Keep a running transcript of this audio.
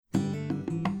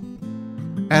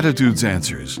Attitudes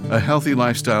Answers, a healthy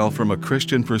lifestyle from a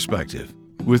Christian perspective,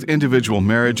 with individual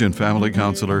marriage and family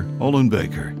counselor Olin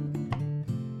Baker.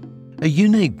 A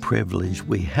unique privilege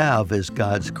we have as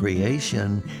God's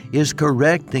creation is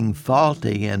correcting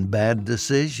faulty and bad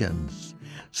decisions.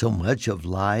 So much of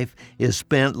life is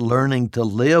spent learning to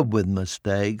live with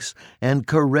mistakes and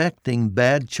correcting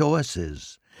bad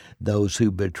choices. Those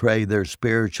who betray their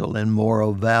spiritual and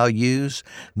moral values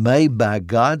may, by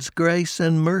God's grace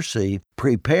and mercy,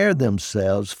 prepare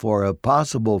themselves for a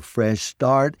possible fresh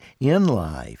start in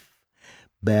life.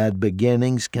 Bad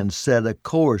beginnings can set a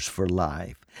course for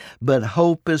life, but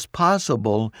hope is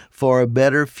possible for a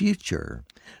better future.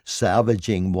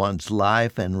 Salvaging one's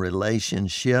life and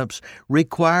relationships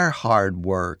require hard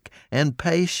work and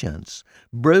patience,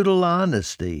 brutal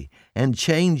honesty, and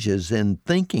changes in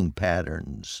thinking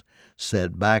patterns.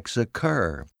 Setbacks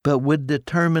occur, but with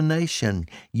determination,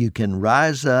 you can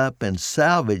rise up and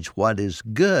salvage what is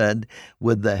good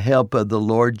with the help of the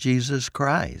Lord Jesus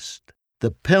Christ.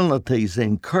 The penalties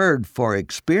incurred for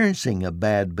experiencing a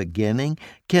bad beginning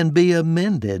can be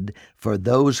amended for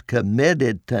those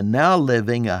committed to now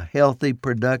living a healthy,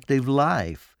 productive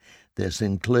life. This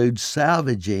includes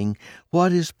salvaging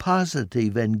what is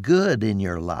positive and good in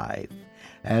your life.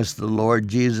 Ask the Lord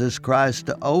Jesus Christ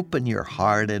to open your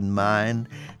heart and mind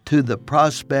to the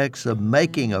prospects of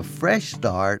making a fresh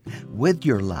start with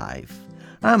your life.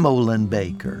 I'm Olin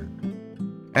Baker.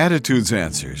 Attitudes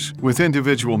Answers, with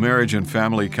individual marriage and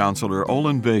family counselor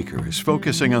Olin Baker, is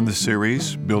focusing on the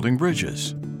series Building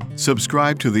Bridges.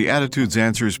 Subscribe to the Attitudes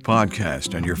Answers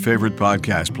podcast on your favorite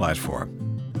podcast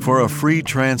platform. For a free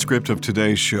transcript of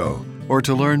today's show or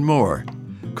to learn more,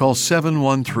 call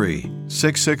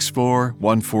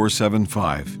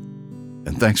 713-664-1475.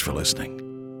 And thanks for listening.